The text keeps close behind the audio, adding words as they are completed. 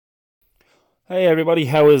Hey everybody,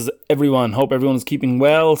 how is everyone? Hope everyone's keeping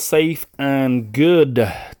well, safe and good.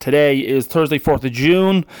 Today is Thursday, 4th of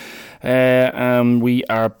June, and we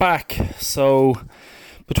are back. So,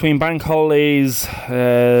 between bank holidays,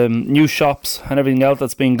 new shops and everything else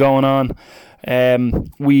that's been going on,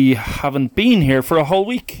 we haven't been here for a whole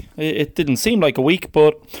week. It didn't seem like a week,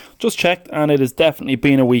 but just checked and it has definitely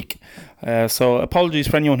been a week. So apologies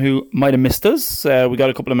for anyone who might have missed us. We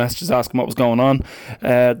got a couple of messages asking what was going on.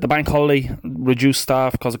 The bank holiday, reduced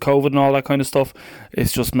staff because of COVID and all that kind of stuff.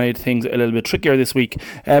 It's just made things a little bit trickier this week.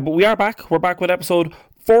 But we are back. We're back with episode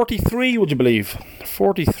 43, would you believe?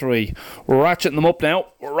 43. We're ratcheting them up now.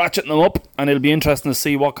 And it'll be interesting to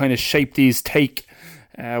see what kind of shape these take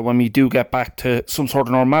when we do get back to some sort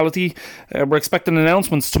of normality. We're expecting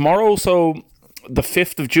announcements tomorrow, so the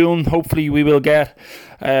 5th of June, hopefully we will get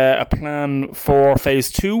a plan for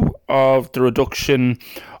phase 2 of the reduction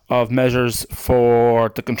of measures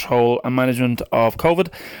for the control and management of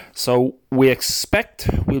COVID. So we expect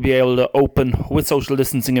we'll be able to open with social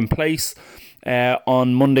distancing in place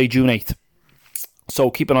on Monday, June 8th. So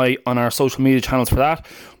keep an eye on our social media channels for that.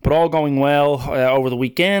 But all going well over the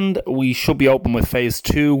weekend, we should be open with phase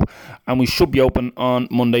 2 and we should be open on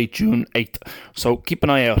Monday, June 8th. So keep an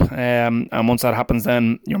eye out. And once that happens,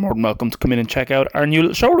 then you're more than welcome to come in and check out our new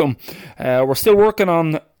little showroom. We're still working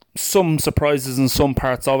on some surprises in some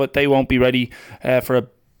parts of it. They won't be ready for a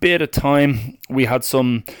bit of time. We had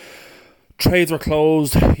some trades were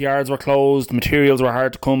closed, yards were closed, materials were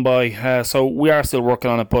hard to come by, so we are still working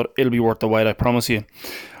on it, but it'll be worth the wait, I promise you.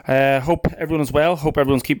 Hope everyone is well, hope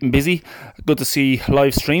everyone's keeping busy. Good to see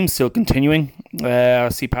live streams still continuing. I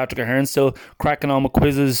see Patrick Ahern still cracking on with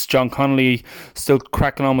quizzes, John Connolly still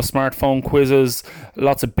cracking on with smartphone quizzes,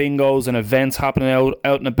 lots of bingos and events happening out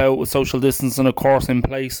and about with social distancing of course in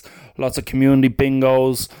place, lots of community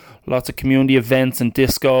bingos, lots of community events and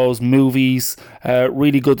discos, movies.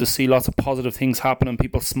 Really good to see lots of positive things happening,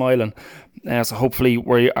 people smiling. So hopefully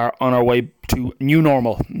we are on our way to new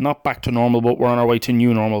normal. Not back to normal, but we're on our way to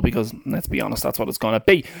new normal because, let's be honest, that's what it's going to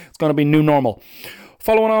be. It's going to be new normal.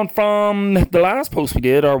 Following on from the last post we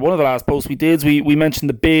did, or one of the last posts we did, we mentioned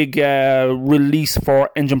the big release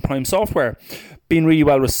for Engine Prime software. Been really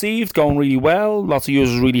well received, going really well, lots of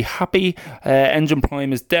users really happy. Engine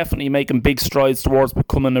Prime is definitely making big strides towards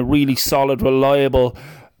becoming a really solid, reliable,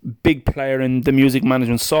 big player in the music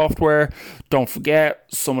management software. Don't forget,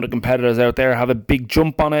 some of the competitors out there have a big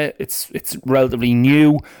jump on it. It's relatively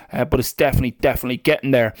new, but it's definitely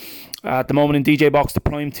getting there. At the moment in DJ Box, the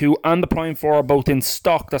Prime 2 and the Prime 4 are both in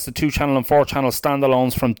stock. That's the 2-channel and 4-channel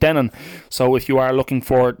standalones from Denon. So if you are looking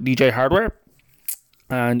for DJ hardware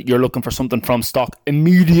and you're looking for something from stock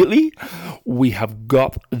immediately, we have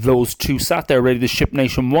got those two sat there ready to ship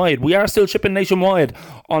nationwide. We are still shipping nationwide.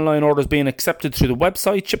 Online orders being accepted through the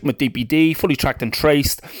website, shipping with DPD, fully tracked and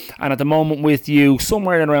traced, and at the moment with you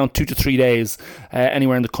somewhere in around 2 to 3 days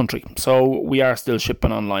anywhere in the country. So we are still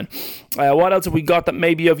shipping online. What else have we got that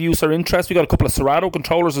may be of use or interest? We got a couple of Serato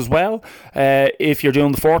controllers as well. If you're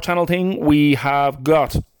doing the 4-channel thing, we have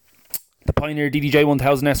got the Pioneer DDJ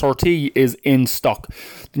 1000 SRT is in stock.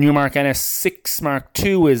 The Numark NS6 Mark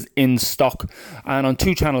II is in stock. And on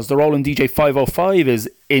 2 channels, the Roland DJ 505 is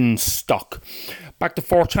in stock. Back to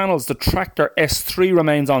 4 channels, the Traktor S3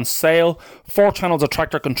 remains on sale. 4 channels of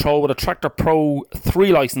Traktor control with a Traktor Pro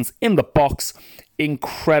 3 license in the box.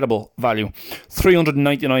 Incredible value.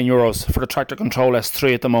 €399 for the Traktor Control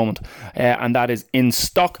S3 at the moment, and that is in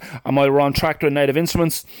stock. And while we're on Traktor and Native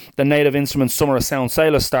Instruments, the Native Instruments Summer of Sound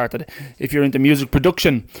sale has started. If you're into music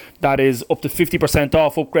production, that is up to 50%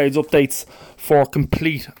 off, upgrades, updates for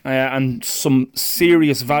complete and some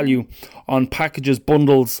serious value on packages,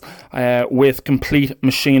 bundles with complete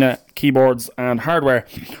Machina keyboards and hardware.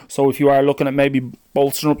 So if you are looking at maybe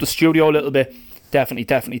bolstering up the studio a little bit, definitely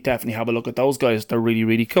have a look at those guys. They're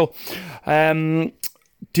really cool.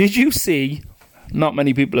 Did you see, not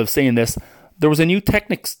many people have seen this, there was a new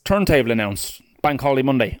Technics turntable announced Bank Holiday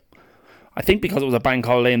Monday. I think because it was a bank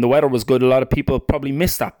holiday and the weather was good, a lot of people probably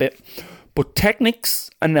missed that bit. But Technics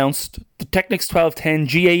announced the Technics 1210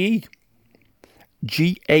 GAE.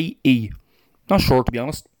 GAE. Not sure, to be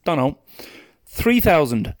honest. Don't know.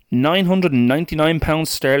 £3,999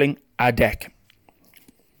 sterling a deck.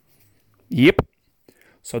 Yep.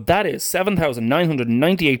 So that is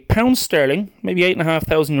 £7,998 sterling, maybe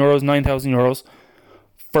 €8,500, €9,000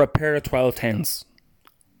 for a pair of 1210s.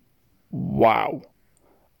 Wow.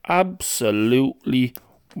 Absolutely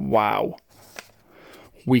wow.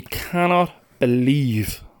 We cannot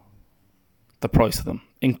believe the price of them.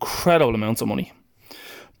 Incredible amounts of money.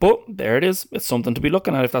 But there it is. It's something to be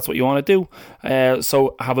looking at if that's what you want to do.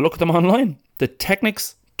 So have a look at them online. The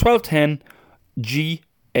Technics 1210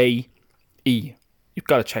 GAE. You've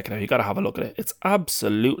got to check it out. You've got to have a look at it. It's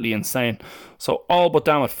absolutely insane. So all but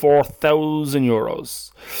down at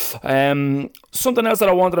 €4,000. Something else that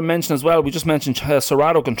I wanted to mention as well. We just mentioned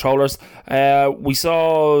Serato controllers. We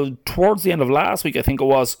saw towards the end of last week, I think it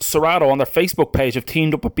was, Serato on their Facebook page have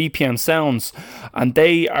teamed up with BPM Sounds, and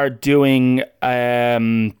they are doing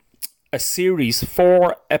a series,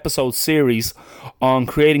 4-episode series on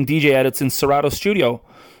creating DJ edits in Serato Studio.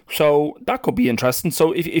 So that could be interesting.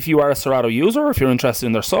 So if you are a Serato user, if you're interested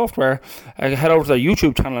in their software, head over to their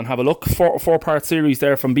YouTube channel and have a look. 4-part series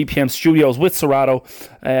there from BPM Studios with Serato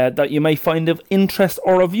that you may find of interest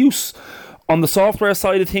or of use. On the software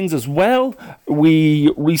side of things as well,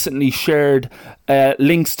 we recently shared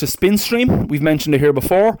links to SpinStream. We've mentioned it here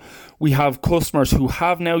before. We have customers who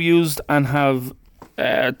have now used and have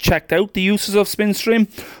checked out the uses of SpinStream.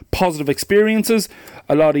 Positive experiences,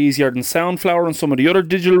 a lot easier than Soundflower and some of the other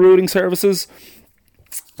digital routing services.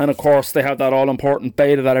 And of course, they have that all-important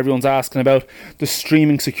beta that everyone's asking about, the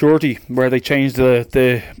streaming security, where they changed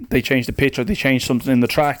the pitch, or they changed something in the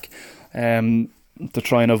track to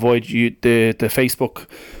try and avoid the Facebook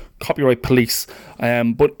copyright police.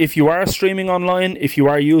 But if you are streaming online, if you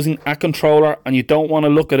are using a controller and you don't want to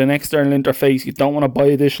look at an external interface, you don't want to buy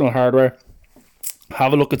additional hardware,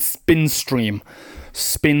 have a look at SpinStream.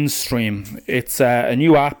 It's a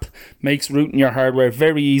new app, makes routing your hardware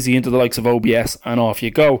very easy into the likes of OBS, and off you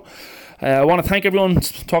go. I want to thank everyone,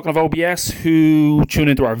 talking of OBS, who tuned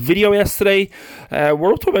into our video yesterday.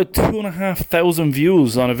 We're up to about 2,500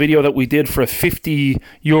 views on a video that we did for a €50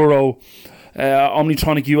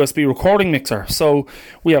 Omnitronic USB recording mixer. So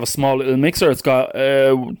we have a small little mixer. It's got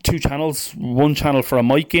 2 channels, one channel for a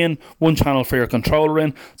mic in, one channel for your controller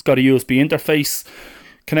in. It's got a USB interface.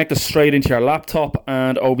 Connect it straight into your laptop,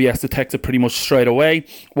 and OBS detects it pretty much straight away.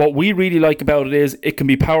 What we really like about it is it can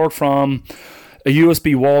be powered from a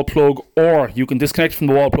USB wall plug, or you can disconnect from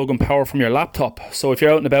the wall plug and power from your laptop. So if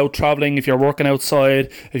you're out and about traveling, if you're working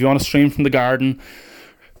outside, if you want to stream from the garden,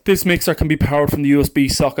 this mixer can be powered from the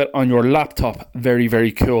USB socket on your laptop. Very,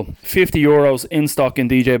 very cool. €50 in stock in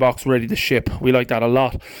DJ Box, ready to ship. We like that a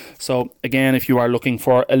lot. So again, if you are looking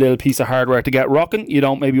for a little piece of hardware to get rocking, you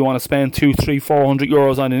don't maybe want to spend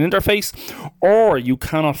 €200-400 on an interface, or you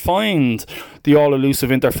cannot find the all-elusive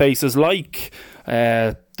interfaces like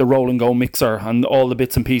the Roll and Go mixer and all the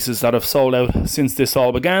bits and pieces that have sold out since this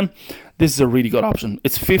all began, this is a really good option.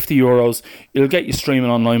 It's €50. It'll get you streaming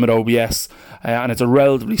online with OBS, and it's a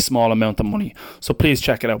relatively small amount of money. So please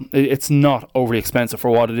check it out. It's not overly expensive for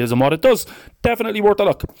what it is and what it does. Definitely worth a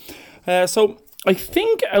look. So I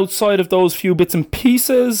think outside of those few bits and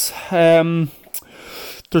pieces,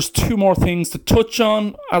 there's 2 more things to touch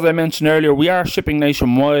on. As I mentioned earlier, we are shipping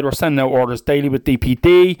nationwide. We're sending out orders daily with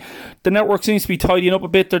DPD. The network seems to be tidying up a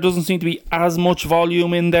bit. There doesn't seem to be as much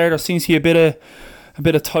volume in there. There seems to be a bit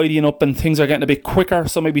of tidying up, and things are getting a bit quicker.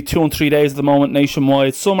 So maybe 2 and 3 days at the moment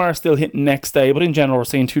nationwide. Some are still hitting next day, but in general we're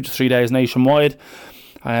seeing 2 to 3 days nationwide.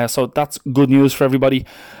 So that's good news for everybody.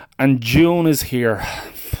 And June is here.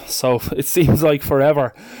 So it seems like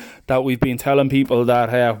forever that we've been telling people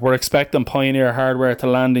that we're expecting Pioneer hardware to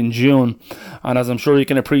land in June. And as I'm sure you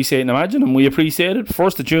can appreciate and imagine, and we appreciate it,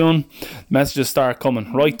 1st of June, messages start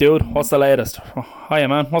coming. Right, dude, what's the latest? Oh, hiya,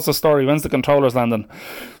 man, what's the story? When's the controllers landing?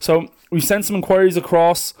 So we've sent some inquiries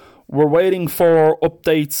across. We're waiting for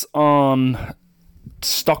updates on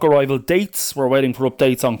stock arrival dates. We're waiting for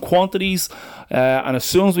updates on quantities. And as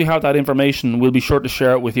soon as we have that information, we'll be sure to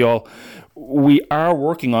share it with you all. We are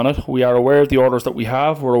working on it. We are aware of the orders that we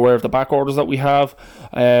have. We're aware of the back orders that we have.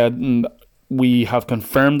 We have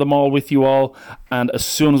confirmed them all with you all, and as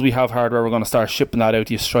soon as we have hardware, we're going to start shipping that out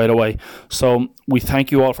to you straight away. So we thank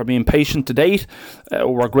you all for being patient to date.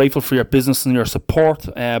 We're grateful for your business and your support,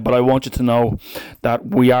 but I want you to know that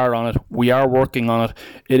we are on it. We are working on it.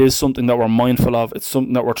 It is something that we're mindful of. It's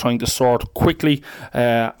something that we're trying to sort quickly,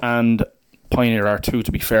 and Pioneer are too,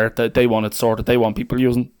 to be fair. They want it sorted. They want people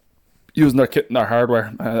using their kit and their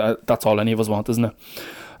hardware. That's all any of us want, isn't it?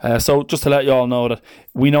 So just to let you all know that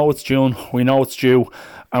we know it's June, we know it's due,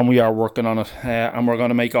 and we are working on it, and we're going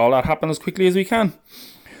to make all that happen as quickly as we can.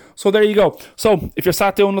 So there you go. So if you're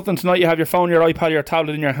sat doing nothing tonight, you have your phone, your iPad, your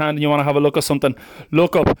tablet in your hand, and you want to have a look at something,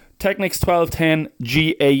 look up Technics 1210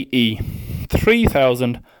 GAE,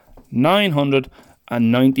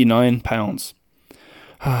 £3,999.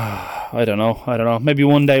 I don't know. Maybe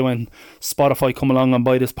one day when Spotify come along and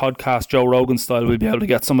buy this podcast, Joe Rogan style, we'll be able to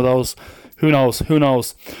get some of those. Who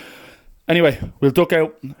knows? Anyway, we'll duck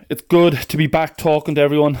out. It's good to be back talking to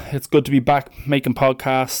everyone. It's good to be back making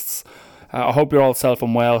podcasts. I hope you're all safe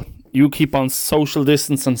and well. You keep on social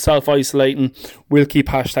distance and self-isolating. We'll keep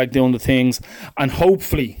hashtag doing the things. And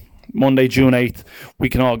hopefully, Monday, June 8th, we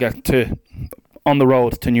can all get on the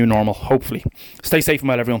road to new normal. Hopefully. Stay safe and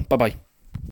well, everyone. Bye-bye.